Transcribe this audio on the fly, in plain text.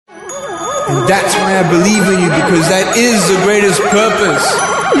And that's why I believe in you, because that is the greatest purpose.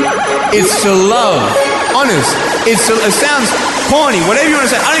 It's to love. Honest. It sounds corny, whatever you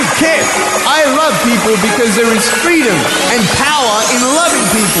want to say. I don't care. I love people because there is freedom and power in loving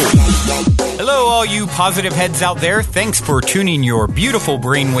people. Hello, all you positive heads out there. Thanks for tuning your beautiful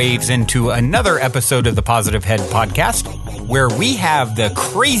brainwaves into another episode of the Positive Head Podcast, where we have the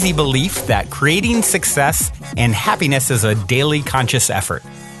crazy belief that creating success and happiness is a daily conscious effort,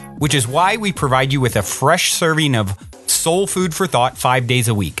 which is why we provide you with a fresh serving of soul food for thought 5 days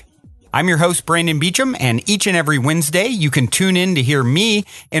a week. I'm your host, Brandon Beecham, and each and every Wednesday, you can tune in to hear me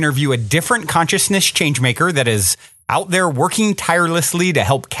interview a different consciousness changemaker that is out there working tirelessly to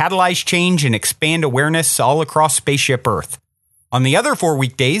help catalyze change and expand awareness all across Spaceship Earth. On the other 4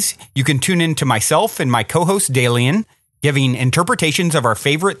 weekdays, you can tune in to myself and my co-host, Dalien, giving interpretations of our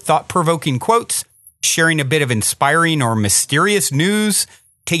favorite thought-provoking quotes, sharing a bit of inspiring or mysterious news,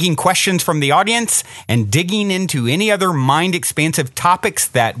 taking questions from the audience, and digging into any other mind-expansive topics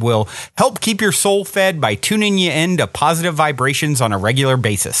that will help keep your soul fed by tuning you in to positive vibrations on a regular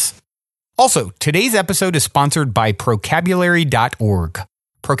basis. Also, today's episode is sponsored by Procabulary.org.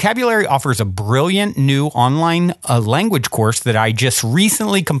 Procabulary offers a brilliant new online language course that I just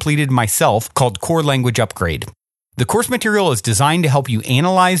recently completed myself called Core Language Upgrade. The course material is designed to help you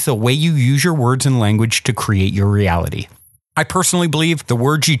analyze the way you use your words and language to create your reality. I personally believe the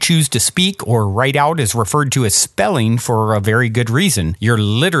words you choose to speak or write out is referred to as spelling for a very good reason. You're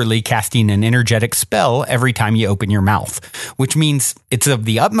literally casting an energetic spell every time you open your mouth, which means it's of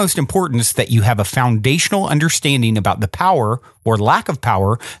the utmost importance that you have a foundational understanding about the power or lack of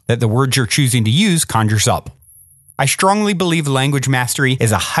power that the words you're choosing to use conjures up. I strongly believe language mastery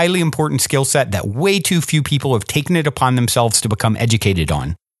is a highly important skill set that way too few people have taken it upon themselves to become educated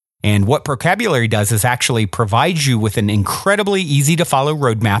on. And what Procabulary does is actually provides you with an incredibly easy to follow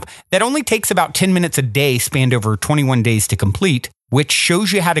roadmap that only takes about 10 minutes a day spanned over 21 days to complete, which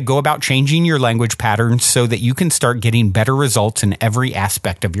shows you how to go about changing your language patterns so that you can start getting better results in every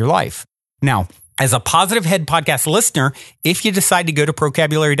aspect of your life. Now, as a Positive Head Podcast listener, if you decide to go to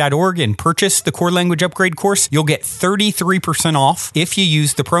Procabulary.org and purchase the Core Language Upgrade course, you'll get 33% off if you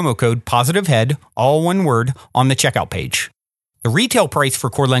use the promo code POSITIVEHEAD, all one word, on the checkout page. The retail price for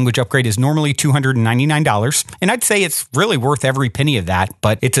Core Language Upgrade is normally $299, and I'd say it's really worth every penny of that,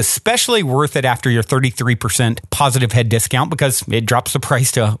 but it's especially worth it after your 33% Positive Head discount because it drops the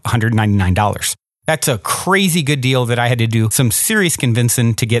price to $199. That's a crazy good deal that I had to do some serious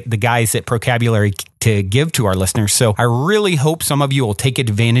convincing to get the guys at Procabulary to give to our listeners, so I really hope some of you will take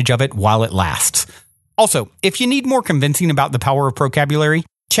advantage of it while it lasts. Also, if you need more convincing about the power of Procabulary,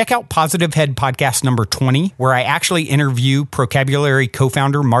 check out Positive Head Podcast number 20, where I actually interview Procabulary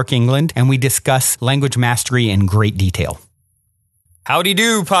co-founder Mark England, and we discuss language mastery in great detail. Howdy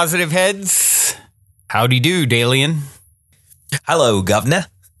do, Positive Heads. Howdy do, Dalien. Hello, governor.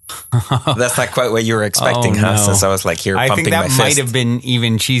 That's not quite what you were expecting, huh? No. Since I was like here I pumping think my that fist. might have been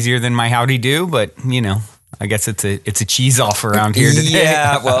even cheesier than my howdy do, but you know, I guess it's a cheese off around here today.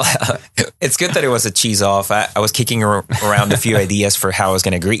 Yeah, well, it's good that it was a cheese off. I was kicking around a few ideas for how I was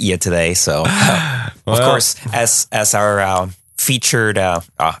going to greet you today. So, of course, as our featured,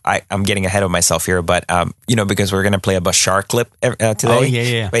 I'm getting ahead of myself here, but because we're going to play a Bashar clip today. Oh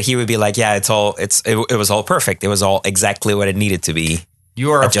yeah. But he would be like, yeah, it was all perfect. It was all exactly what it needed to be.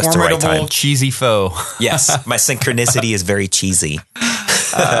 You are a formidable cheesy foe. Yes, my synchronicity is very cheesy.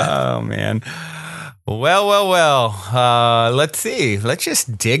 Oh man. Well. Let's see. Let's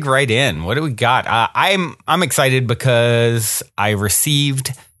just dig right in. What do we got? I'm excited because I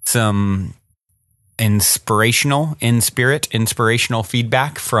received some inspirational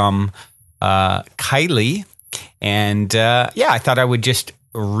feedback from Kylie, and I thought I would just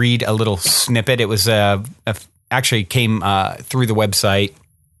read a little snippet. It was actually came through the website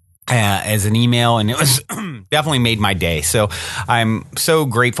as an email, and it was definitely made my day. So I'm so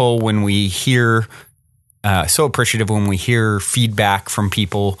grateful when we hear. So appreciative when we hear feedback from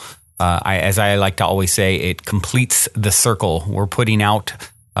people. As I like to always say, it completes the circle. We're putting out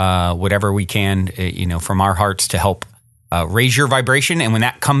whatever we can, from our hearts to help raise your vibration. And when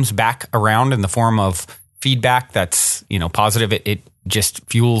that comes back around in the form of feedback that's positive, it just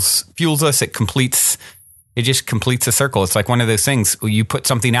fuels us. It just completes the circle. It's like one of those things where you put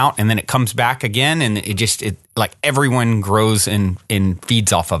something out and then it comes back again, and it like everyone grows and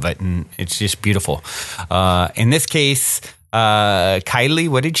feeds off of it, and it's just beautiful. In this case, Kylie,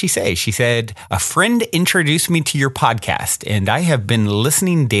 what did she say? She said, "A friend introduced me to your podcast, and I have been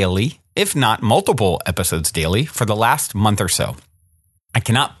listening daily, if not multiple episodes daily, for the last month or so. I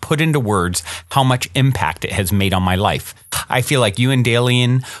cannot put into words how much impact it has made on my life. I feel like you and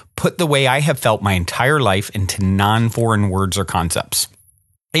Dalien put the way I have felt my entire life into non-foreign words or concepts.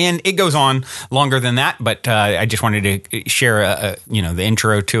 And it goes on longer than that, but I just wanted to share, the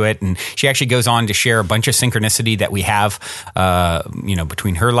intro to it. And she actually goes on to share a bunch of synchronicity that we have,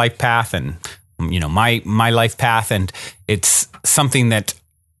 between her life path and, my life path. And it's something that,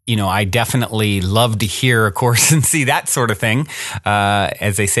 I definitely love to hear, of course, and see that sort of thing.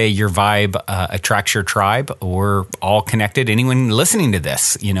 As they say, your vibe attracts your tribe. We're all connected. Anyone listening to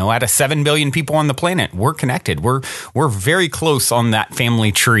this, out of 7 billion people on the planet, we're connected. We're very close on that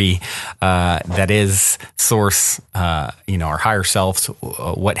family tree that is Source, our higher selves,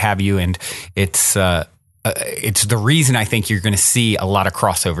 what have you. And it's the reason I think you're going to see a lot of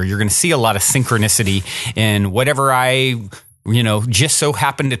crossover. You're going to see a lot of synchronicity in whatever I just so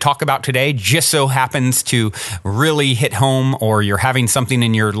happen to talk about today, just so happens to really hit home, or you're having something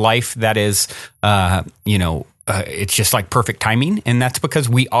in your life that is, it's just like perfect timing. And that's because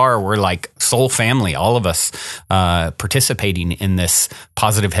we're like soul family, all of us participating in this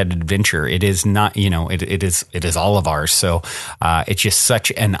positive headed adventure. It is not, it is all of ours. So it's just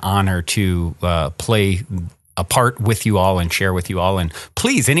such an honor to play a part with you all and share with you all. And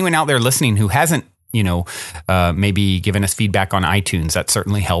please, anyone out there listening who hasn't, maybe giving us feedback on iTunes, that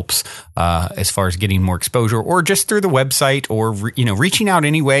certainly helps as far as getting more exposure, or just through the website, or, reaching out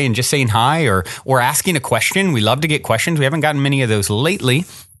anyway and just saying hi, or asking a question. We love to get questions. We haven't gotten many of those lately,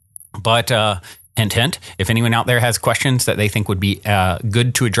 but hint, hint, if anyone out there has questions that they think would be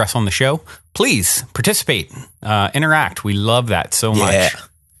good to address on the show, please participate, interact. We love that so much. Yeah,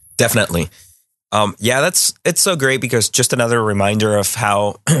 definitely. It's so great, because just another reminder of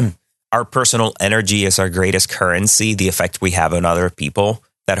how our personal energy is our greatest currency, the effect we have on other people.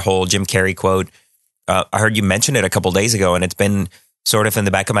 That whole Jim Carrey quote, I heard you mention it a couple days ago, and it's been sort of in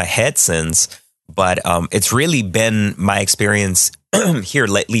the back of my head since. But it's really been my experience here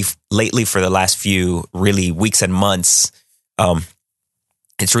lately for the last few really weeks and months.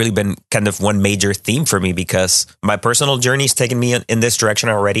 It's really been kind of one major theme for me, because my personal journey's taken me in this direction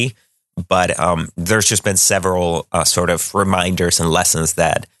already. But there's just been several sort of reminders and lessons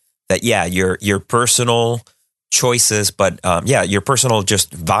that your personal choices, but your personal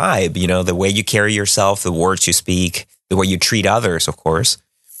just vibe, the way you carry yourself, the words you speak, the way you treat others, of course,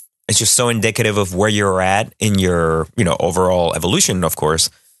 it's just so indicative of where you're at in your, overall evolution, of course.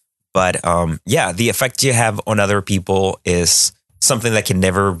 But the effect you have on other people is something that can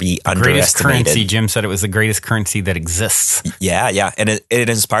never be underestimated. Greatest currency. Jim said it was the greatest currency that exists. Yeah. And it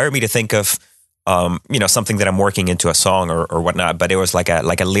inspired me to think of, something that I'm working into a song or whatnot, but it was like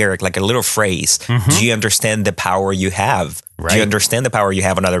a lyric, like a little phrase. Mm-hmm. Do you understand the power you have? Right. Do you understand the power you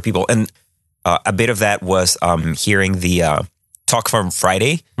have on other people? And a bit of that was hearing the talk from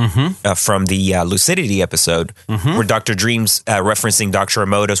Friday, mm-hmm. From the Lucidity episode, mm-hmm. where Dr. Dream's referencing Dr.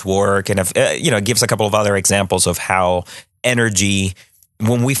 Emoto's work, and gives a couple of other examples of how energy,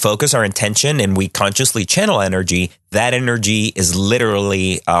 when we focus our intention and we consciously channel energy, that energy is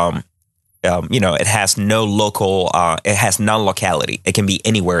literally it has no local, it has non-locality. It can be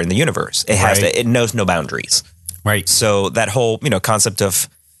anywhere in the universe. It knows no boundaries. Right. So that whole, concept of,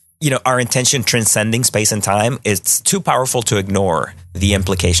 our intention transcending space and time, it's too powerful to ignore the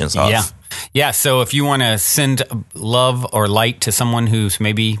implications of. Yeah. Yeah. So if you want to send love or light to someone who's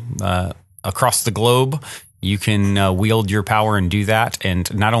maybe across the globe, you can wield your power and do that.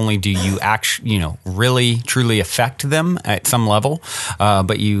 And not only do you actually, really truly affect them at some level,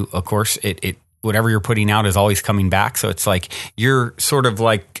 but you, of course, it whatever you're putting out is always coming back. So it's like you're sort of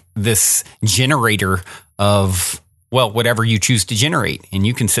like this generator of, whatever you choose to generate. And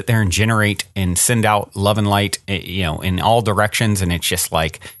you can sit there and generate and send out love and light, in all directions. And it's just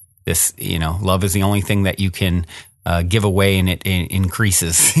like this, love is the only thing that you can give away, and it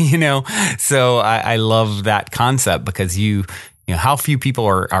increases, So I love that concept, because how few people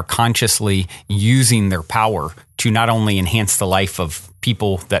are consciously using their power to not only enhance the life of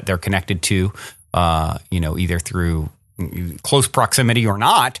people that they're connected to, either through close proximity or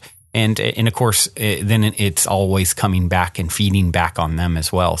not. And of course, then it's always coming back and feeding back on them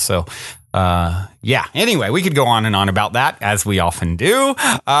as well. So, anyway, we could go on and on about that, as we often do.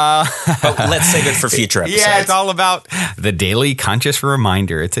 But let's save it for future episodes. Yeah, it's all about the daily conscious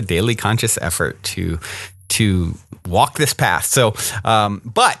reminder. It's a daily conscious effort to walk this path. So,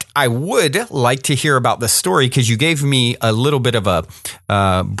 but I would like to hear about the story, because you gave me a little bit of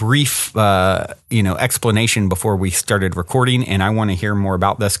a brief, explanation before we started recording, and I want to hear more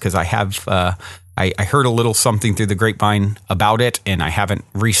about this, because I have. I heard a little something through the grapevine about it, and I haven't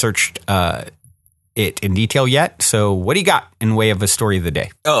researched it in detail yet. So what do you got in way of a story of the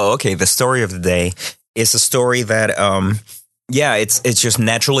day? Oh, okay. The story of the day is a story that, Yeah, it's just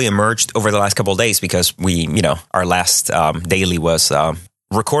naturally emerged over the last couple of days because our last daily was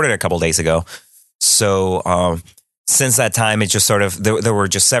recorded a couple of days ago. So since that time, it just sort of there were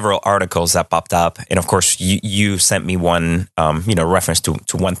just several articles that popped up, and of course, you sent me one reference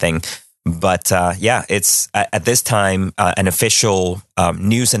to one thing. But it's at this time an official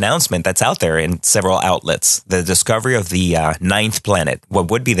news announcement that's out there in several outlets. The discovery of the ninth planet,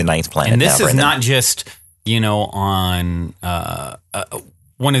 what would be the ninth planet. And this is not just, on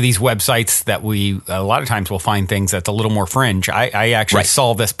one of these websites that we a lot of times will find things that's a little more fringe. I actually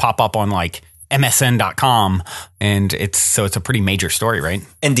saw this pop up on like MSN.com, and it's a pretty major story, right?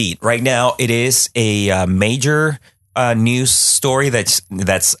 Indeed. Right now, it is a major news story that's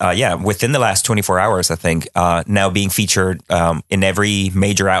within the last 24 hours, I think, now being featured in every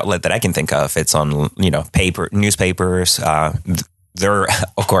major outlet that I can think of. It's on newspapers. They're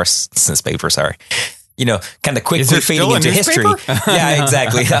of course since papers are kind of quickly fading into history. Yeah,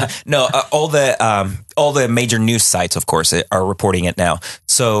 exactly. All the major news sites, of course, are reporting it now.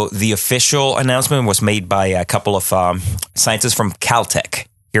 So the official announcement was made by a couple of scientists from Caltech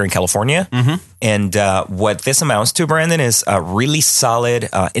here in California. Mm-hmm. And what this amounts to, Brandon, is really solid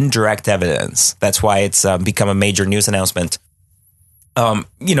indirect evidence. That's why it's become a major news announcement.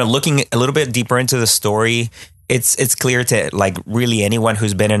 Looking a little bit deeper into the story, it's clear to like really anyone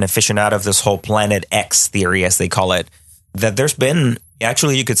who's been an aficionado of this whole Planet X theory, as they call it, that there's been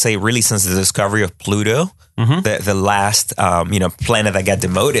actually, you could say, really since the discovery of Pluto, the last planet that got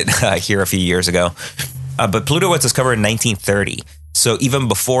demoted here a few years ago. But Pluto was discovered in 1930. So even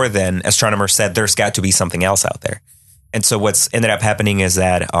before then, astronomers said there's got to be something else out there. And so what's ended up happening is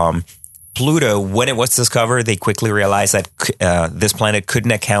that Pluto, when it was discovered, they quickly realized that this planet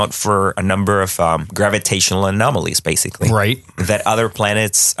couldn't account for a number of gravitational anomalies, basically. Right. That other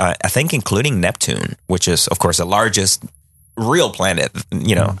planets, I think including Neptune, which is, of course, the largest real planet,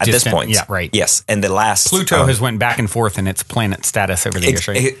 at this point. Yeah, right. Yes. And the last Pluto has went back and forth in its planet status over the years,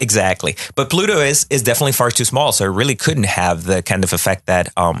 right? Exactly. But Pluto is definitely far too small, so it really couldn't have the kind of effect that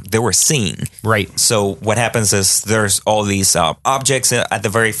they were seeing. Right. So what happens is there's all these objects at the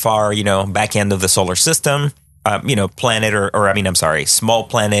very far, back end of the solar system, planet small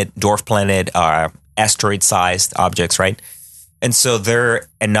planet, dwarf planet, asteroid-sized objects, right? And so they're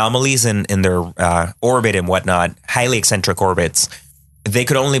anomalies in their orbit and whatnot, highly eccentric orbits. They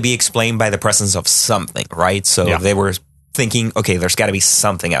could only be explained by the presence of something, right? So they were thinking, okay, there's got to be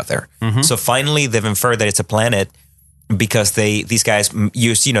something out there. Mm-hmm. So finally, they've inferred that it's a planet because these guys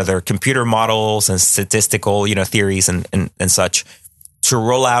use, their computer models and statistical, theories and such to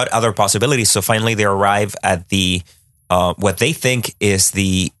roll out other possibilities. So finally, they arrive at the what they think is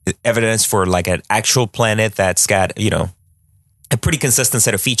the evidence for like an actual planet that's got, a pretty consistent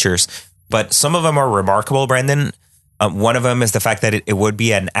set of features, but some of them are remarkable, Brandon. One of them is the fact that it would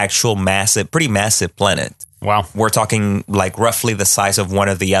be an actual pretty massive planet. Wow. We're talking like roughly the size of one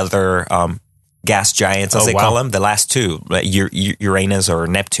of the other gas giants, as they call them, the last two, Uranus or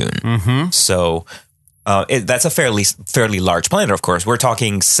Neptune. Mm-hmm. So that's a fairly large planet, of course. We're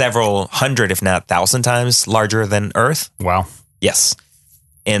talking several hundred, if not 1,000 times larger than Earth. Wow. Yes.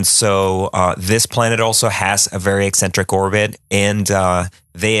 And so this planet also has a very eccentric orbit, and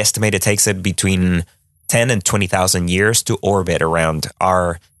they estimate it takes it between 10 and 20,000 years to orbit around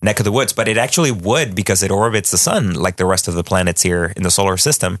our neck of the woods. But it actually would, because it orbits the sun like the rest of the planets here in the solar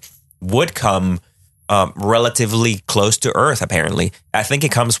system, would come relatively close to Earth, apparently. I think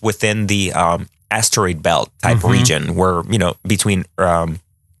it comes within the asteroid belt type region where, between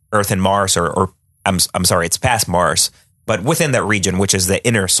Earth and Mars, or I'm sorry, it's past Mars, but within that region, which is the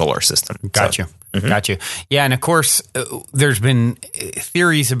inner solar system. Gotcha. Gotcha. Yeah. And of course, there's been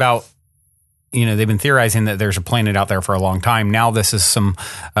theories about, they've been theorizing that there's a planet out there for a long time. Now this is some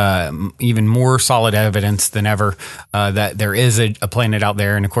even more solid evidence than ever that there is a planet out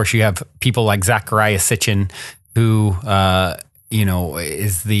there. And of course, you have people like Zecharia Sitchin, who,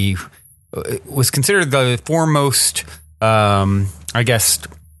 was considered the foremost,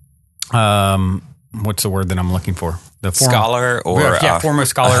 what's the word that I'm looking for? Scholar foremost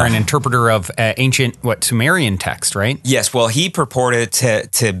scholar and interpreter of ancient Sumerian text, right? Yes. Well, he purported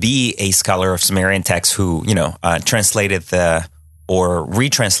to be a scholar of Sumerian text who translated or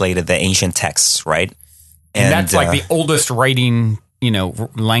retranslated the ancient texts, right? And that's like the oldest writing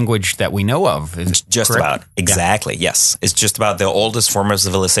language that we know of. Is just correct? About exactly. Yeah. Yes, it's just about the oldest form of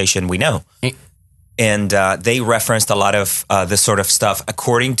civilization we know. And they referenced a lot of this sort of stuff,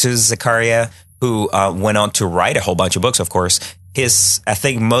 according to Zecharia, who went on to write a whole bunch of books, of course. His, I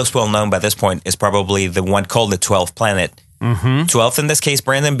think, most well-known by this point is probably the one called The 12th Planet. 12th in this case,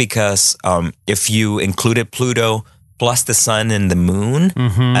 Brandon, because if you included Pluto plus the sun and the moon,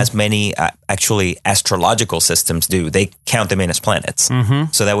 as many actually astrological systems do. They count them in as planets.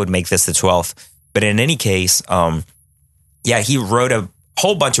 So that would make this the 12th. But in any case, he wrote a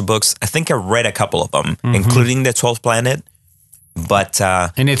whole bunch of books. I think I read a couple of them, including the 12th planet. But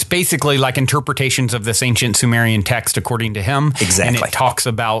and it's basically like interpretations of this ancient Sumerian text, according to him. Exactly. And it talks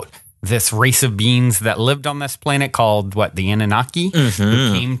about this race of beings that lived on this planet called the Anunnaki, who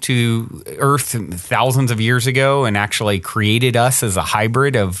came to Earth thousands of years ago and actually created us as a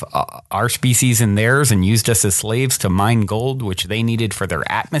hybrid of our species and theirs, and used us as slaves to mine gold, which they needed for their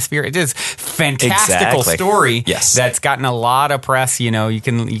atmosphere. It is a fantastical story that's gotten a lot of press. You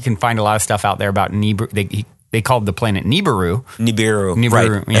can find a lot of stuff out there about Nibiru. They called the planet Nibiru.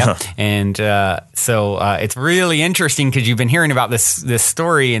 Nibiru, right. Yeah. And so it's really interesting because you've been hearing about this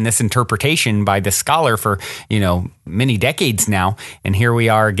story and this interpretation by this scholar for, many decades now. And here we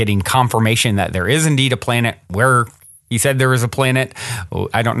are getting confirmation that there is indeed a planet where he said there is a planet.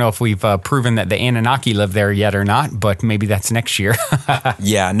 I don't know if we've proven that the Anunnaki live there yet or not, but maybe that's next year.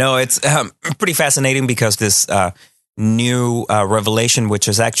 It's pretty fascinating because this new revelation, which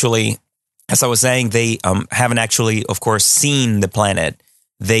is actually... As I was saying, they haven't actually, of course, seen the planet.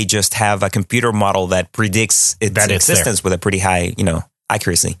 They just have a computer model that predicts its existence with a pretty high,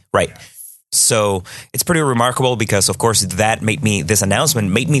 accuracy. Right. Yeah. So it's pretty remarkable because, of course, this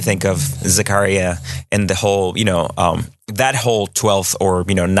announcement made me think of Zechariah and the whole, that whole 12th or,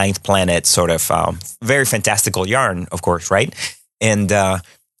 9th planet sort of very fantastical yarn, of course. Right. And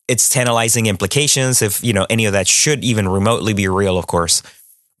it's tantalizing implications if, any of that should even remotely be real, of course.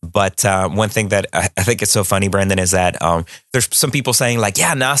 But one thing that I think is so funny, Brandon, is that there's some people saying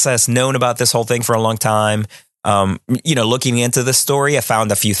NASA has known about this whole thing for a long time. Looking into the story, I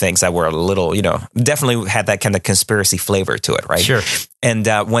found a few things that were a little, definitely had that kind of conspiracy flavor to it, right? Sure. And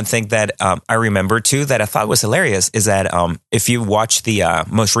one thing that I remember too that I thought was hilarious is that if you watch the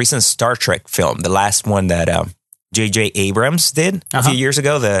most recent Star Trek film, the last one that J.J. Abrams did a few years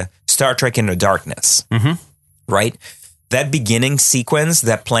ago, the Star Trek Into Darkness, right? That beginning sequence,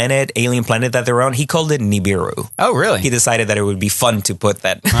 that alien planet that they're on, he called it Nibiru. Oh, really? He decided that it would be fun to put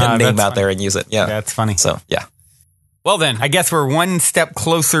that name out there and use it. Yeah. That's funny. So, yeah. Well, then, I guess we're one step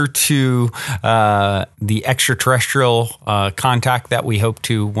closer to the extraterrestrial contact that we hope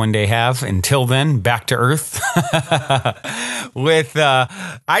to one day have. Until then, back to Earth.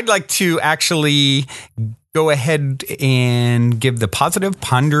 I'd like to actually go ahead and give the positive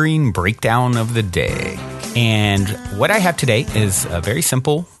pondering breakdown of the day. And what I have today is a very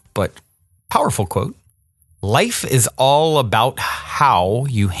simple but powerful quote. Life is all about how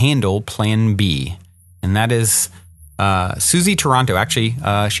you handle Plan B. And that is Susie Taranto. Actually,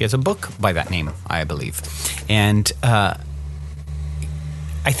 she has a book by that name, I believe. And I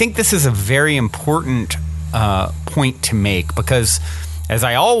think this is a very important point to make because, as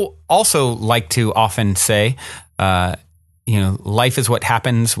I also like to often say, life is what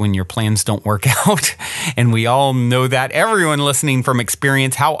happens when your plans don't work out. And we all know that. Everyone listening from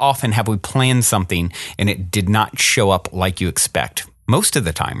experience, how often have we planned something and it did not show up like you expect? Most of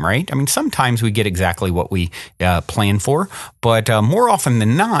the time, right? I mean, sometimes we get exactly what we plan for, but more often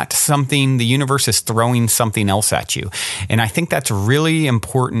than not, the universe is throwing something else at you. And I think that's really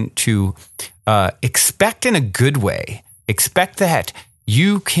important to expect in a good way. Expect that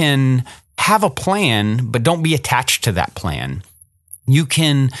you can have a plan, but don't be attached to that plan. You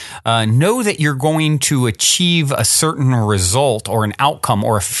can know that you're going to achieve a certain result or an outcome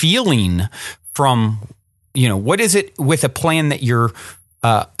or a feeling from, what is it with a plan that you're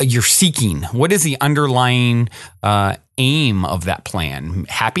seeking? What is the underlying aim of that plan?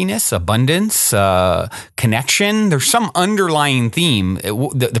 Happiness, abundance, connection. There's some underlying theme.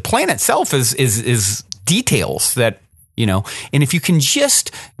 The plan itself is details that. And if you can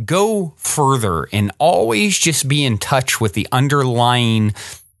just go further and always just be in touch with the underlying,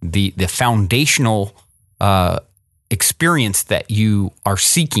 the foundational experience that you are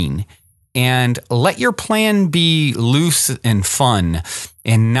seeking, and let your plan be loose and fun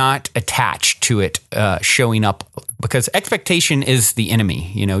and not attached to it showing up, because expectation is the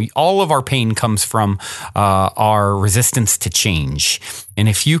enemy. All of our pain comes from our resistance to change. And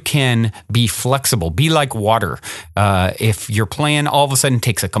if you can be flexible, be like water. If your plan all of a sudden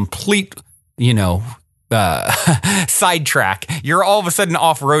takes a complete, sidetrack, you're all of a sudden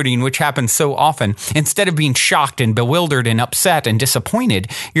off-roading, which happens so often. Instead of being shocked and bewildered and upset and disappointed,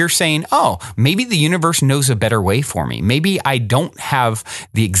 you're saying, oh, maybe the universe knows a better way for me. Maybe I don't have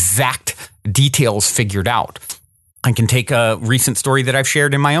the exact details figured out. I can take a recent story that I've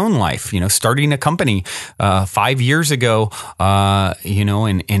shared in my own life, starting a company 5 years ago,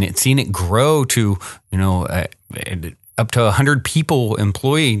 and seeing it grow to, up to 100 people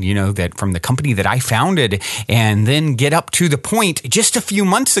employed, that from the company that I founded, and then get up to the point just a few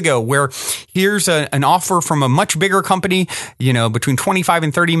months ago where here's an offer from a much bigger company, between $25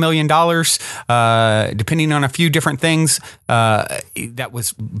 and $30 million, depending on a few different things, that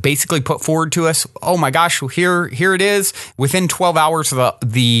was basically put forward to us. Oh my gosh, here it is. Within 12 hours,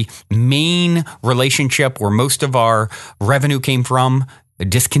 the main relationship where most of our revenue came from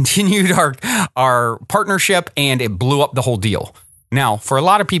discontinued our partnership, and it blew up the whole deal. Now, for a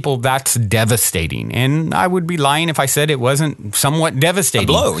lot of people, that's devastating. And I would be lying if I said it wasn't somewhat devastating.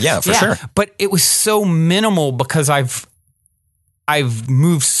 A blow, yeah, for sure. But it was so minimal because I've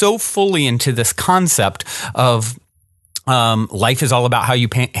moved so fully into this concept of life is all about how you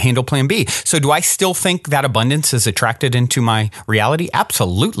handle plan B. So do I still think that abundance is attracted into my reality?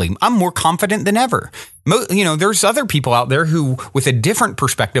 Absolutely. I'm more confident than ever. There's other people out there who, with a different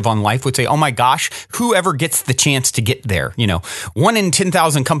perspective on life, would say, oh my gosh, whoever gets the chance to get there, 1 in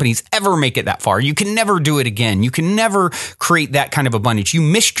 10,000 companies ever make it that far. You can never do it again. You can never create that kind of abundance. You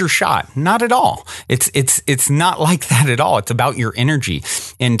missed your shot. Not at all. It's not like that at all. It's about your energy.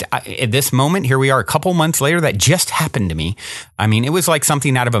 And at this moment, here we are a couple months later, that just happened to me. I mean, it was like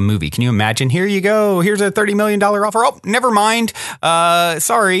something out of a movie. Can you imagine? Here you go. Here's a $30 million offer. Oh, never mind.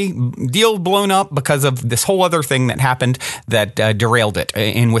 Sorry. Deal blown up because of this whole other thing that happened that derailed it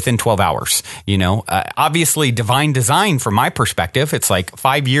within 12 hours. Obviously divine design from my perspective. It's like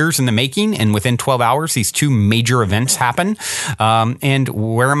 5 years in the making, and within 12 hours, these two major events happen. And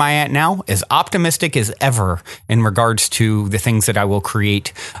where am I at now? As optimistic as ever in regards to the things that I will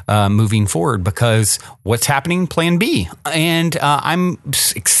create moving forward, because what's happening, plan B. And I'm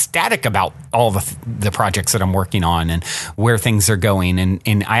ecstatic about all the projects that I'm working on and where things are going.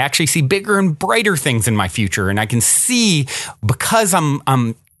 And I actually see bigger and brighter things in my future. And I can see, because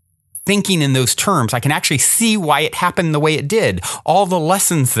I'm thinking in those terms, I can actually see why it happened the way it did. All the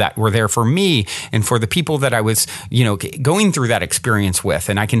lessons that were there for me and for the people that I was, going through that experience with.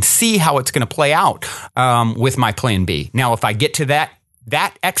 And I can see how it's going to play out with my plan B. Now, if I get to that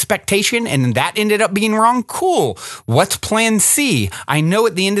expectation and that ended up being wrong, cool. What's plan C? I know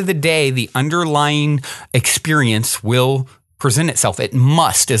at the end of the day, the underlying experience will present itself. It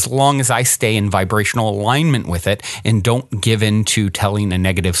must, as long as I stay in vibrational alignment with it and don't give in to telling a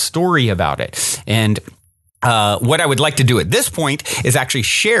negative story about it. And what I would like to do at this point is actually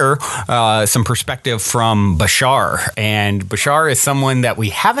share some perspective from Bashar. And Bashar is someone that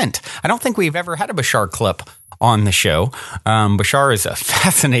I don't think we've ever had a Bashar clip on the show. Bashar is a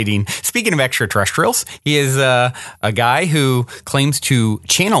fascinating, speaking of extraterrestrials, he is a guy who claims to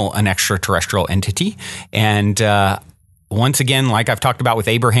channel an extraterrestrial entity. And once again, like I've talked about with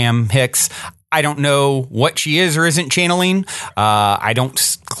Abraham Hicks, I don't know what she is or isn't channeling. I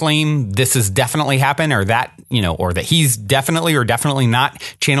don't claim this has definitely happened or that, or that he's definitely or definitely not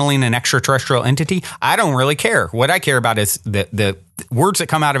channeling an extraterrestrial entity. I don't really care. What I care about is the words that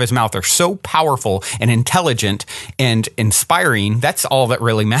come out of his mouth are so powerful and intelligent and inspiring. That's all that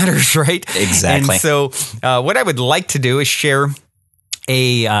really matters, right? Exactly. And so what I would like to do is share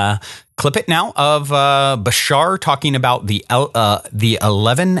a clip it now of Bashar talking about the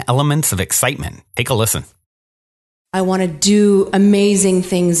 11 elements of excitement. Take a listen. I want to do amazing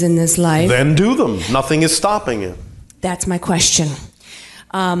things in this life. Then do them. Nothing is stopping you. That's my question.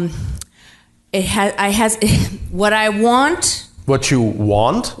 What I want. What you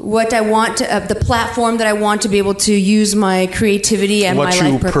want? What I want, the platform that I want to be able to use my creativity and my life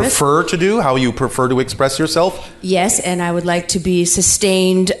purpose. What you prefer to do, how you prefer to express yourself? Yes, and I would like to be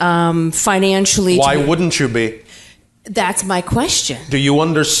sustained financially. Why wouldn't you be? That's my question. Do you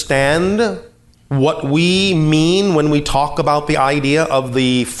understand what we mean when we talk about the idea of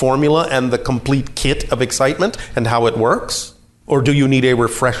the formula and the complete kit of excitement and how it works? Or do you need a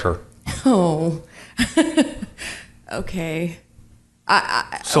refresher? Oh, okay.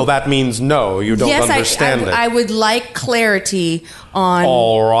 So that means no, you don't understand it. I would like clarity on...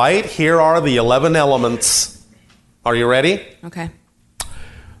 All right, here are the 11 elements. Are you ready? Okay.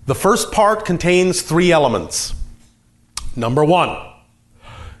 The first part contains 3 elements. Number 1,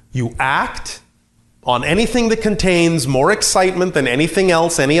 you act on anything that contains more excitement than anything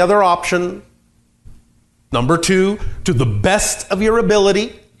else, any other option. Number 2, to the best of your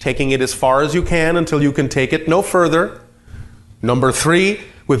ability, taking it as far as you can until you can take it no further. Number 3,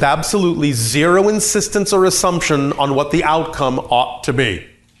 with absolutely zero insistence or assumption on what the outcome ought to be.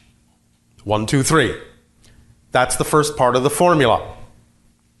 1, 2, 3. That's the first part of the formula.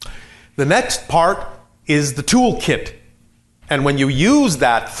 The next part is the toolkit. And when you use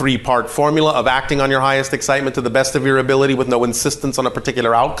that 3-part formula of acting on your highest excitement to the best of your ability with no insistence on a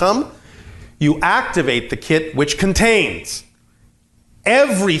particular outcome, you activate the kit, which contains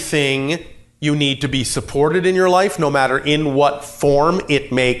everything you need to be supported in your life, no matter in what form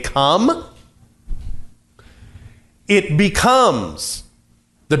it may come. It becomes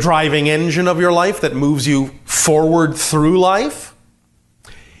the driving engine of your life that moves you forward through life.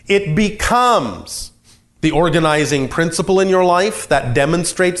 It becomes the organizing principle in your life that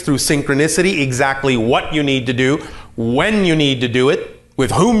demonstrates through synchronicity exactly what you need to do, when you need to do it, with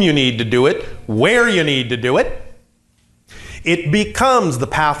whom you need to do it, where you need to do it. It becomes the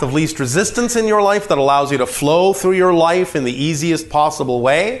path of least resistance in your life that allows you to flow through your life in the easiest possible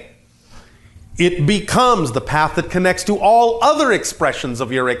way. It becomes the path that connects to all other expressions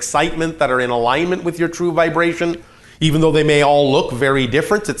of your excitement that are in alignment with your true vibration. Even though they may all look very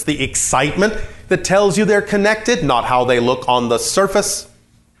different, it's the excitement that tells you they're connected, not how they look on the surface.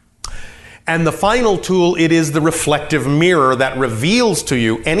 And the final tool, it is the reflective mirror that reveals to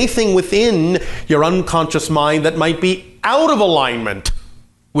you anything within your unconscious mind that might be out of alignment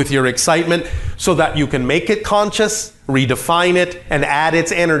with your excitement, so that you can make it conscious, redefine it, and add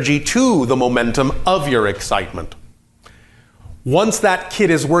its energy to the momentum of your excitement. Once that kit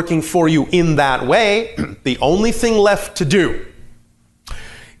is working for you in that way, the only thing left to do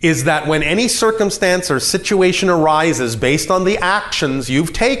is that when any circumstance or situation arises based on the actions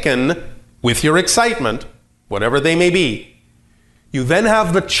you've taken with your excitement, whatever they may be, you then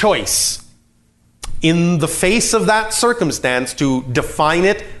have the choice in the face of that circumstance to define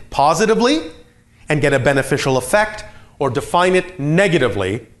it positively and get a beneficial effect, or define it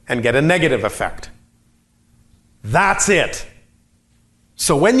negatively and get a negative effect. That's it.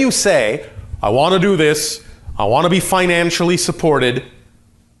 So when you say, I want to do this, I want to be financially supported,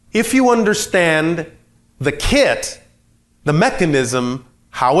 if you understand the kit, the mechanism,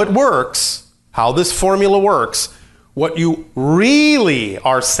 how it works, how this formula works, what you really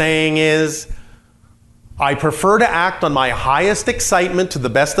are saying is, I prefer to act on my highest excitement to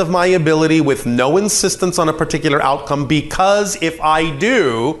the best of my ability with no insistence on a particular outcome, because if I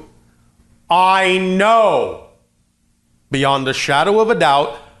do, I know beyond a shadow of a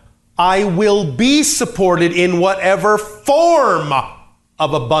doubt, I will be supported in whatever form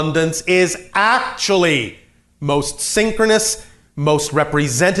of abundance is actually most synchronous, most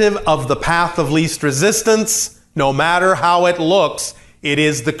representative of the path of least resistance. No matter how it looks, it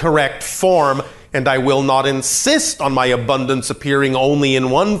is the correct form, and I will not insist on my abundance appearing only in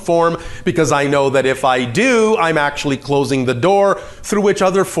one form, because I know that if I do, I'm actually closing the door through which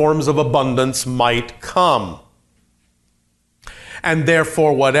other forms of abundance might come. And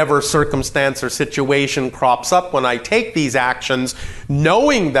therefore, whatever circumstance or situation crops up when I take these actions,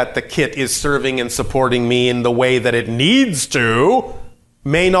 knowing that the kit is serving and supporting me in the way that it needs to,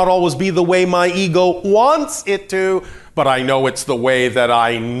 may not always be the way my ego wants it to, but I know it's the way that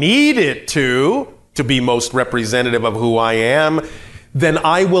I need it to be most representative of who I am, then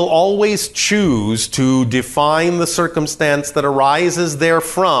I will always choose to define the circumstance that arises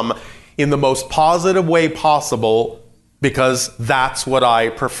therefrom in the most positive way possible, because that's what I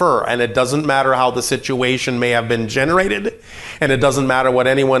prefer. And it doesn't matter how the situation may have been generated, and it doesn't matter what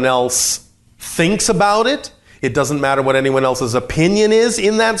anyone else thinks about it. It doesn't matter what anyone else's opinion is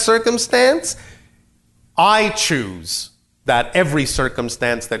in that circumstance. I choose that every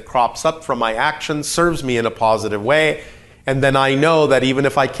circumstance that crops up from my actions serves me in a positive way. And then I know that even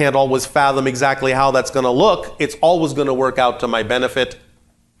if I can't always fathom exactly how that's going to look, it's always going to work out to my benefit,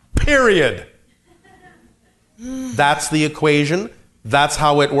 period. That's the equation. That's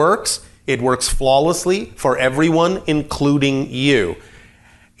how it works. It works flawlessly for everyone, including you.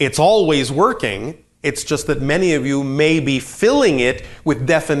 It's always working. It's just that many of you may be filling it with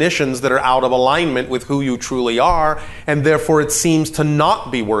definitions that are out of alignment with who you truly are, and therefore it seems to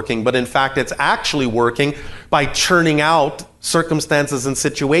not be working. But in fact, it's actually working by churning out circumstances and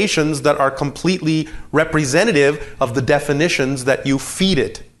situations that are completely representative of the definitions that you feed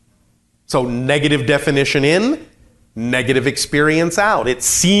it. So negative definition in, negative experience out. It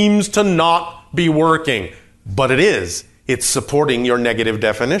seems to not be working, but it is. It's supporting your negative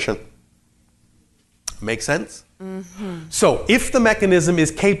definition. Make sense? Mm-hmm. So if the mechanism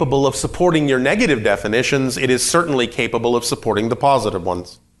is capable of supporting your negative definitions, it is certainly capable of supporting the positive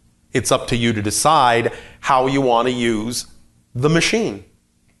ones. It's up to you to decide how you want to use the machine,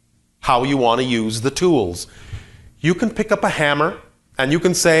 how you want to use the tools. You can pick up a hammer and you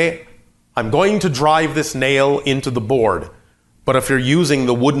can say, I'm going to drive this nail into the board. But if you're using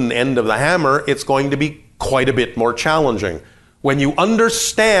the wooden end of the hammer, it's going to be quite a bit more challenging. When you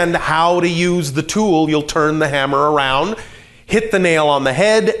understand how to use the tool, you'll turn the hammer around, hit the nail on the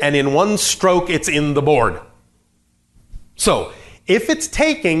head, and in one stroke, it's in the board. So, if it's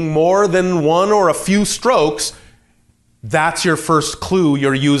taking more than one or a few strokes, that's your first clue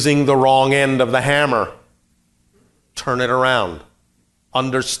you're using the wrong end of the hammer. Turn it around.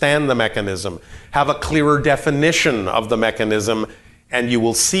 Understand the mechanism. Have a clearer definition of the mechanism, and you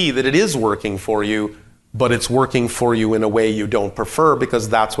will see that it is working for you, but it's working for you in a way you don't prefer because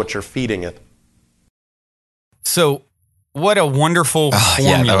that's what you're feeding it. So, what a wonderful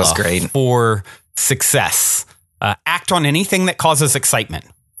formula that was great. For success. Act on anything that causes excitement.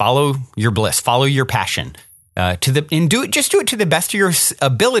 Follow your bliss. Follow your passion. And do it to the best of your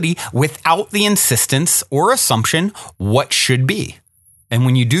ability without the insistence or assumption what should be. And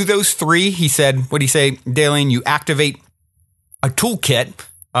when you do those three, he said, what did he say, Dalien? You activate a toolkit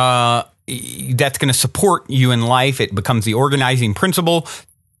that's going to support you in life. It becomes the organizing principle,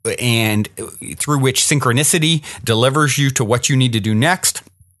 and through which synchronicity delivers you to what you need to do next.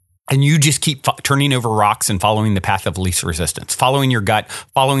 And you just keep turning over rocks and following the path of least resistance, following your gut,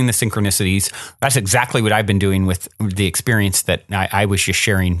 following the synchronicities. That's exactly what I've been doing with the experience that I was just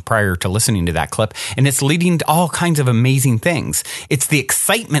sharing prior to listening to that clip. And it's leading to all kinds of amazing things. It's the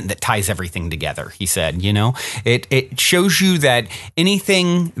excitement that ties everything together, he said. You know, it shows you that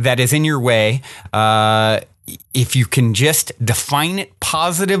anything that is in your way, if you can just define it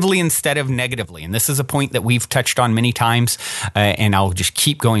positively instead of negatively. And this is a point that we've touched on many times, and I'll just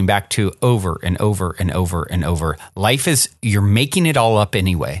keep going back to over and over and over and over. Life is, you're making it all up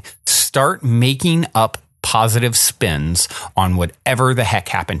anyway. Start making up positive spins on whatever the heck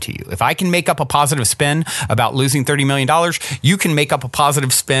happened to you. If I can make up a positive spin about losing $30 million, you can make up a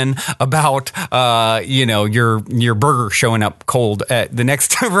positive spin about, your burger showing up cold at the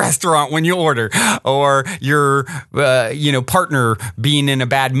next restaurant when you order, or your, partner being in a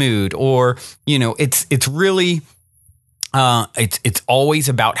bad mood, or, it's really, it's always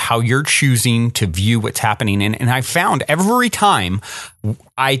about how you're choosing to view what's happening. And I found every time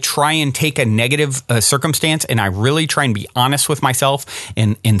I try and take a negative circumstance and I really try and be honest with myself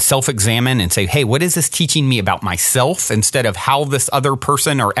and self-examine and say, hey, what is this teaching me about myself, instead of how this other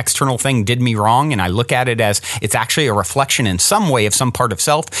person or external thing did me wrong? And I look at it as it's actually a reflection in some way of some part of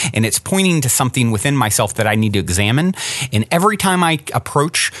self, and it's pointing to something within myself that I need to examine. And every time I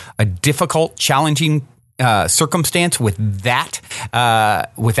approach a difficult, challenging circumstance with that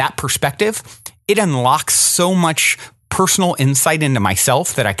perspective, it unlocks so much personal insight into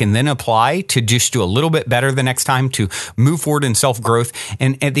myself that I can then apply to just do a little bit better the next time, to move forward in self-growth.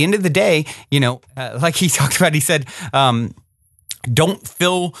 And at the end of the day, like he talked about, he said, don't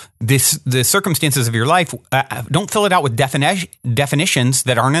fill the circumstances of your life. Don't fill it out with definitions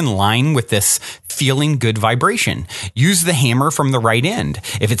that aren't in line with this feeling good vibration. Use the hammer from the right end.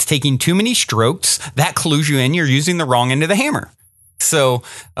 If it's taking too many strokes, that clues you in you're using the wrong end of the hammer. So,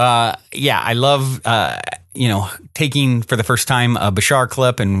 I love, taking for the first time a Bashar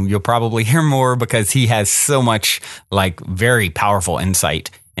clip, and you'll probably hear more because he has so much very powerful insight.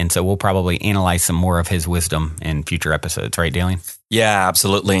 And so we'll probably analyze some more of his wisdom in future episodes, right, Dalien? Yeah,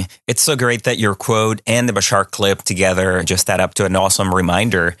 absolutely. It's so great that your quote and the Bashar clip together just add up to an awesome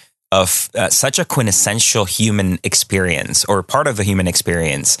reminder of such a quintessential human experience, or part of the human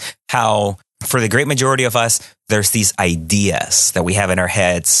experience. How, for the great majority of us, there's these ideas that we have in our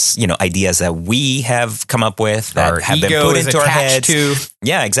heads, ideas that we have come up with, that our have been ego put is into our heads. to.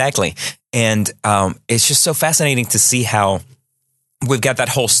 Yeah, exactly. And it's just so fascinating to see how we've got that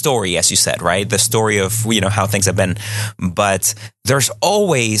whole story, as you said, right? The story of, how things have been. But there's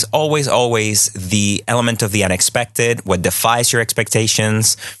always, always, always the element of the unexpected, what defies your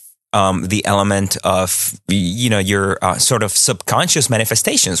expectations, the element of, your sort of subconscious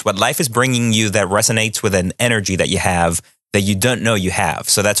manifestations, what life is bringing you that resonates with an energy that you have that you don't know you have.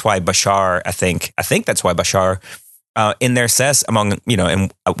 So that's why Bashar, I think that's why Bashar in there says,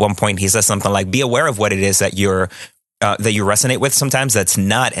 and at one point he says something like, be aware of what it is that that you resonate with sometimes that's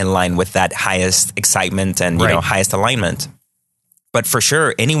not in line with that highest excitement and, highest alignment. But for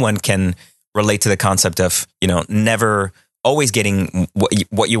sure, anyone can relate to the concept of, never always getting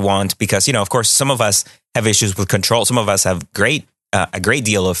what you want, because, of course, some of us have issues with control. Some of us have a great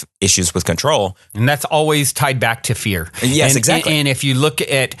deal of issues with control. And that's always tied back to fear. Yes, exactly. And if you look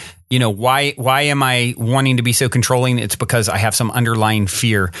at, why am I wanting to be so controlling? It's because I have some underlying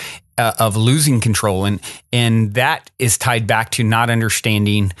fear of losing control. And that is tied back to not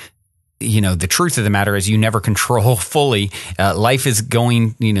understanding, the truth of the matter is you never control fully. Life is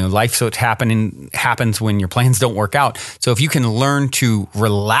going, so it's happens when your plans don't work out. So if you can learn to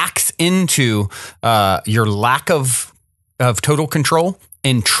relax into your lack of of total control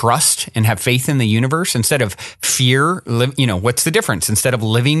and trust and have faith in the universe instead of fear. What's the difference? Instead of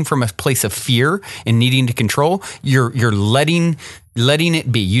living from a place of fear and needing to control, you're letting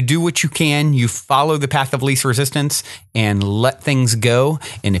it be. You do what you can. You follow the path of least resistance and let things go.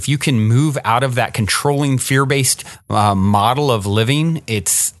 And if you can move out of that controlling, fear-based model of living,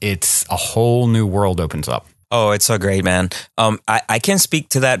 it's a whole new world opens up. Oh, it's so great, man. I can speak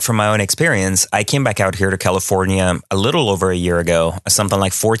to that from my own experience. I came back out here to California a little over a year ago, something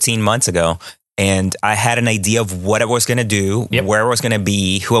like 14 months ago. And I had an idea of what I was going to do, where I was going to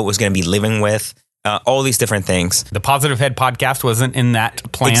be, who I was going to be living with, all these different things. The Positive Head podcast wasn't in that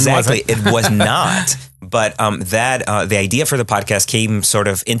plan, exactly. Was it? It was not. But the idea for the podcast came sort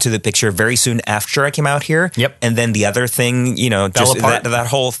of into the picture very soon after I came out here. Yep. And then the other thing, just that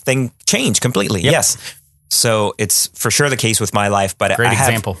whole thing changed completely. Yep. Yes. So it's for sure the case with my life, but Great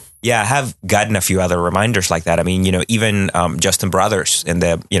example. I have gotten a few other reminders like that. I mean, even Justin Brothers in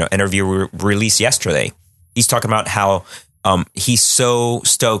the interview released yesterday, he's talking about how he's so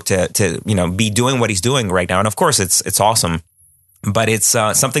stoked to be doing what he's doing right now, and of course it's awesome, but it's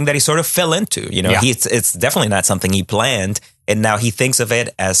something that he sort of fell into. It's definitely not something he planned, and now he thinks of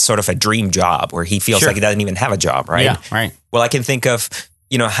it as sort of a dream job where he feels like he doesn't even have a job, right? Yeah, right. Well, I can think of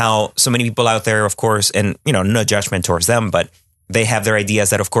how so many people out there, of course, and, no judgment towards them, but they have their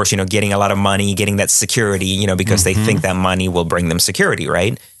ideas that, of course, getting a lot of money, getting that security, because they think that money will bring them security,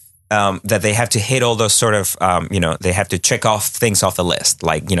 right? That they have to hit all those sort of, they have to check off things off the list,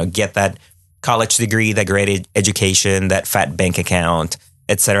 like, get that college degree, that great education, that fat bank account,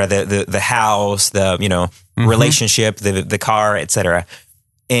 et cetera, the house, the, relationship, the car, et cetera.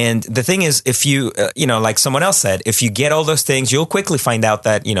 And the thing is, if you, like someone else said, if you get all those things, you'll quickly find out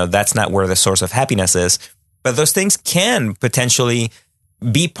that, that's not where the source of happiness is. But those things can potentially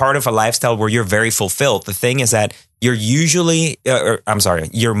be part of a lifestyle where you're very fulfilled. The thing is that you're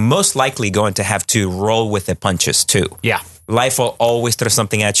you're most likely going to have to roll with the punches too. Yeah. Life will always throw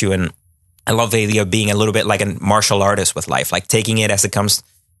something at you. And I love the idea of being a little bit like a martial artist with life, like taking it as it comes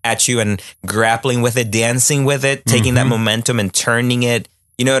at you and grappling with it, dancing with it, taking that momentum and turning it.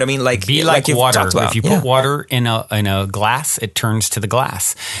 You know what I mean? Like water. If you put water in a glass, it turns to the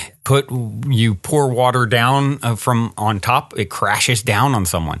glass. You pour water down from on top, it crashes down on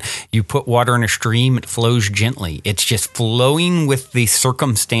someone. You put water in a stream, it flows gently. It's just flowing with the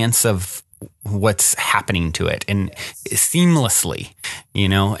circumstance of what's happening to it and seamlessly,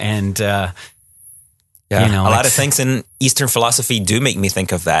 and a lot of things in Eastern philosophy do make me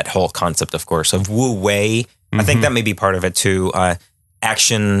think of that whole concept, of course, of Wu Wei. I think that may be part of it too.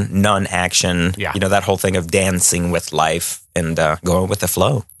 Action, non-action, that whole thing of dancing with life and going with the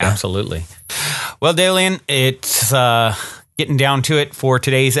flow. Absolutely. Well, Dalien, it's getting down to it for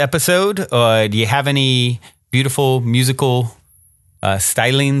today's episode. Do you have any beautiful musical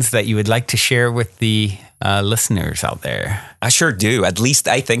stylings that you would like to share with the listeners out there? I sure do. At least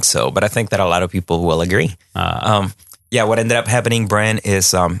I think so, but I think that a lot of people will agree. What ended up happening, Bran,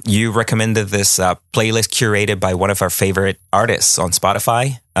 is you recommended this playlist curated by one of our favorite artists on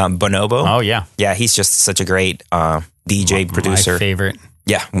Spotify, Bonobo. Oh, yeah. Yeah, he's just such a great DJ, producer. My favorite.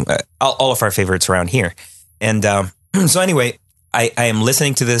 Yeah, all of our favorites around here. And so anyway, I am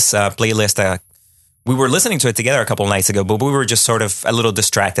listening to this playlist. We were listening to it together a couple nights ago, but we were just sort of a little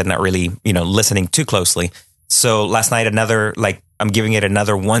distracted, not really, listening too closely. So last night, I'm giving it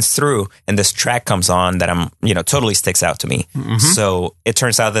another once through, and this track comes on that totally sticks out to me. So it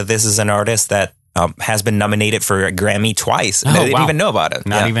turns out that this is an artist that has been nominated for a Grammy twice. I didn't even know about it.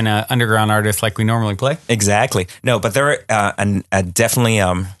 Not even an underground artist like we normally play. Exactly. No, but they're definitely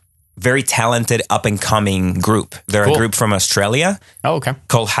very talented up and coming group. They're a group from Australia. Oh, okay.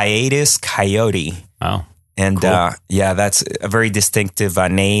 Called Hiatus Coyote. Oh. And cool. That's a very distinctive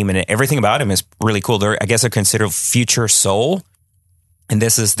name, and everything about him is really cool. I guess they're considered future soul, and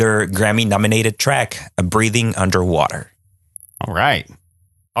this is their Grammy-nominated track, "Breathing Underwater." All right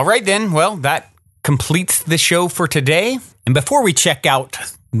then. Well, that completes the show for today. And before we check out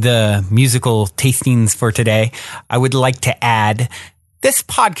the musical tastings for today, I would like to add, this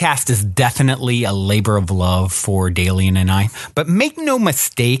podcast is definitely a labor of love for Dalien and I, but make no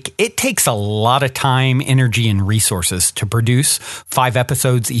mistake, it takes a lot of time, energy, and resources to produce 5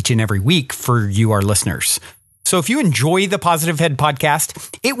 episodes each and every week for you, our listeners. So if you enjoy the Positive Head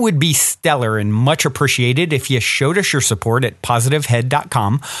podcast, it would be stellar and much appreciated if you showed us your support at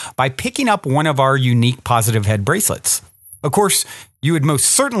positivehead.com by picking up one of our unique Positive Head bracelets. Of course, you would most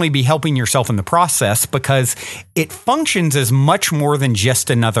certainly be helping yourself in the process because it functions as much more than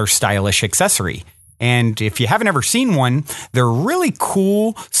just another stylish accessory. And if you haven't ever seen one, they're really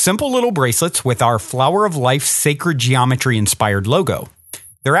cool, simple little bracelets with our Flower of Life sacred geometry inspired logo.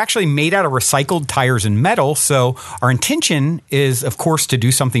 They're actually made out of recycled tires and metal, so our intention is, of course, to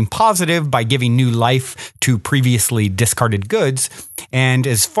do something positive by giving new life to previously discarded goods. And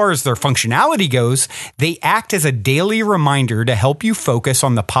as far as their functionality goes, they act as a daily reminder to help you focus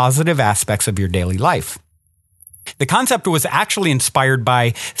on the positive aspects of your daily life. The concept was actually inspired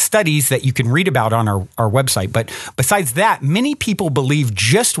by studies that you can read about on our website. But besides that, many people believe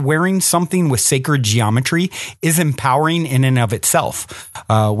just wearing something with sacred geometry is empowering in and of itself,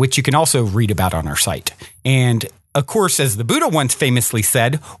 which you can also read about on our site. And of course, as the Buddha once famously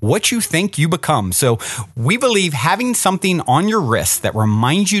said, what you think you become. So we believe having something on your wrist that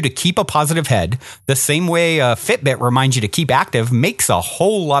reminds you to keep a positive head, the same way a Fitbit reminds you to keep active, makes a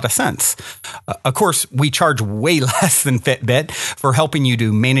whole lot of sense. Of course, we charge way less than Fitbit for helping you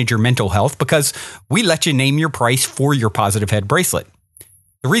to manage your mental health because we let you name your price for your positive head bracelet.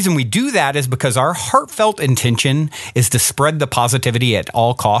 The reason we do that is because our heartfelt intention is to spread the positivity at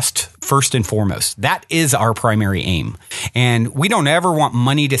all costs, first and foremost. That is our primary aim. And we don't ever want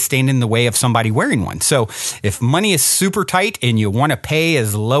money to stand in the way of somebody wearing one. So if money is super tight and you want to pay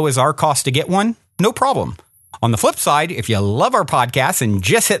as low as our cost to get one, no problem. On the flip side, if you love our podcast and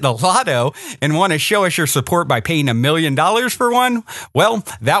just hit the lotto and want to show us your support by paying $1 million for one, well,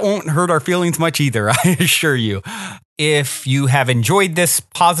 that won't hurt our feelings much either, I assure you. If you have enjoyed this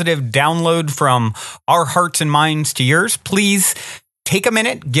positive download from our hearts and minds to yours, please take a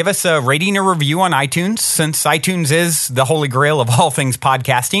minute, give us a rating or review on iTunes. Since iTunes is the holy grail of all things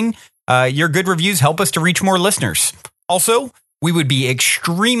podcasting, your good reviews help us to reach more listeners. Also, we would be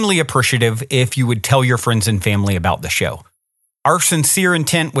extremely appreciative if you would tell your friends and family about the show. Our sincere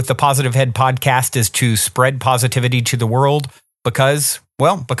intent with the Positive Head podcast is to spread positivity to the world because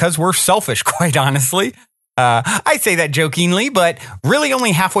we're selfish, quite honestly. I say that jokingly, but really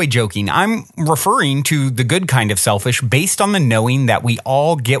only halfway joking. I'm referring to the good kind of selfish based on the knowing that we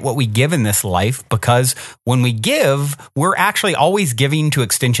all get what we give in this life because when we give, we're actually always giving to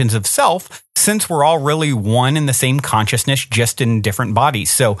extensions of self since we're all really one in the same consciousness, just in different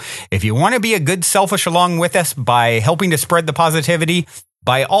bodies. So if you want to be a good selfish along with us by helping to spread the positivity,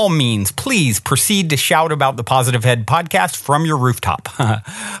 by all means, please proceed to shout about the Positive Head podcast from your rooftop.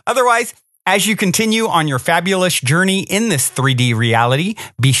 Otherwise, as you continue on your fabulous journey in this 3D reality,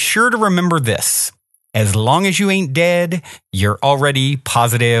 be sure to remember this. As long as you ain't dead, you're already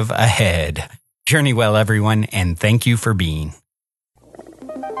positive ahead. Journey well, everyone, and thank you for being.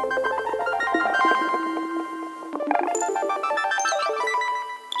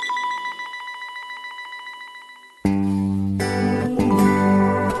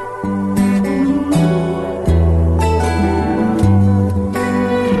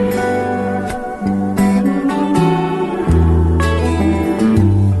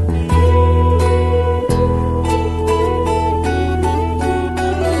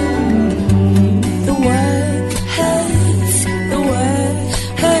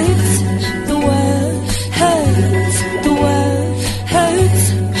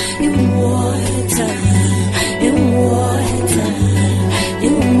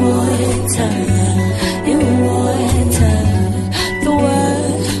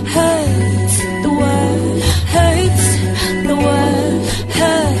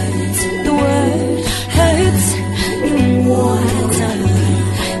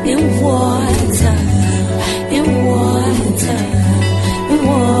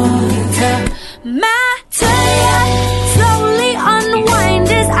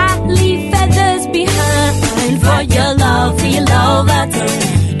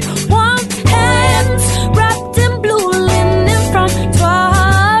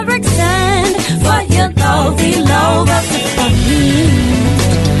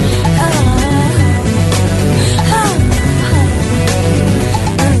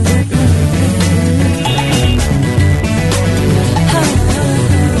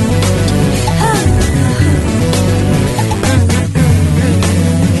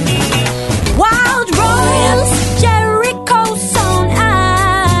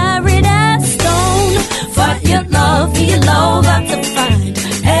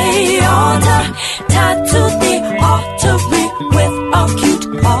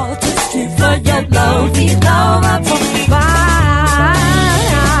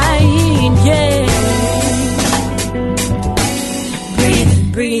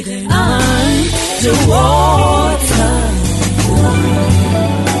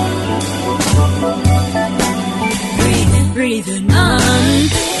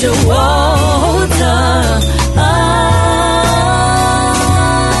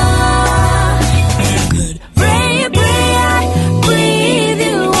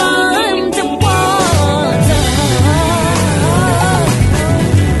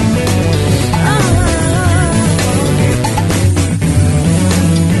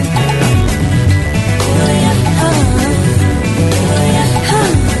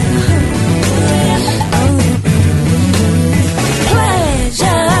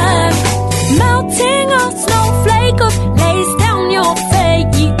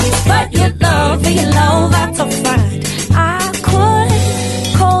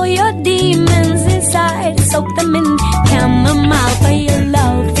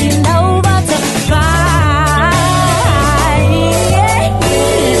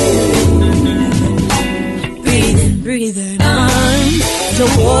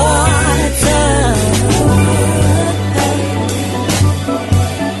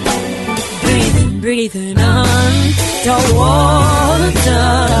 breathing underwater.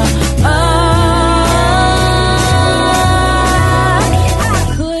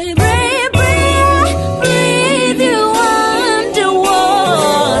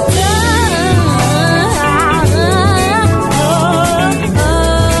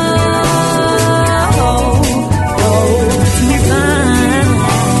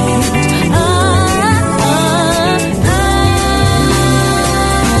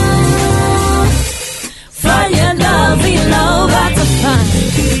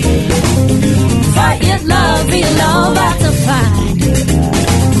 Fight your love, be love out to find.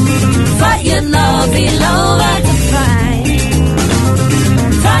 Fight your love, be love out to find.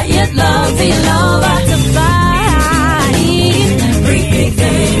 Fight your love, be love.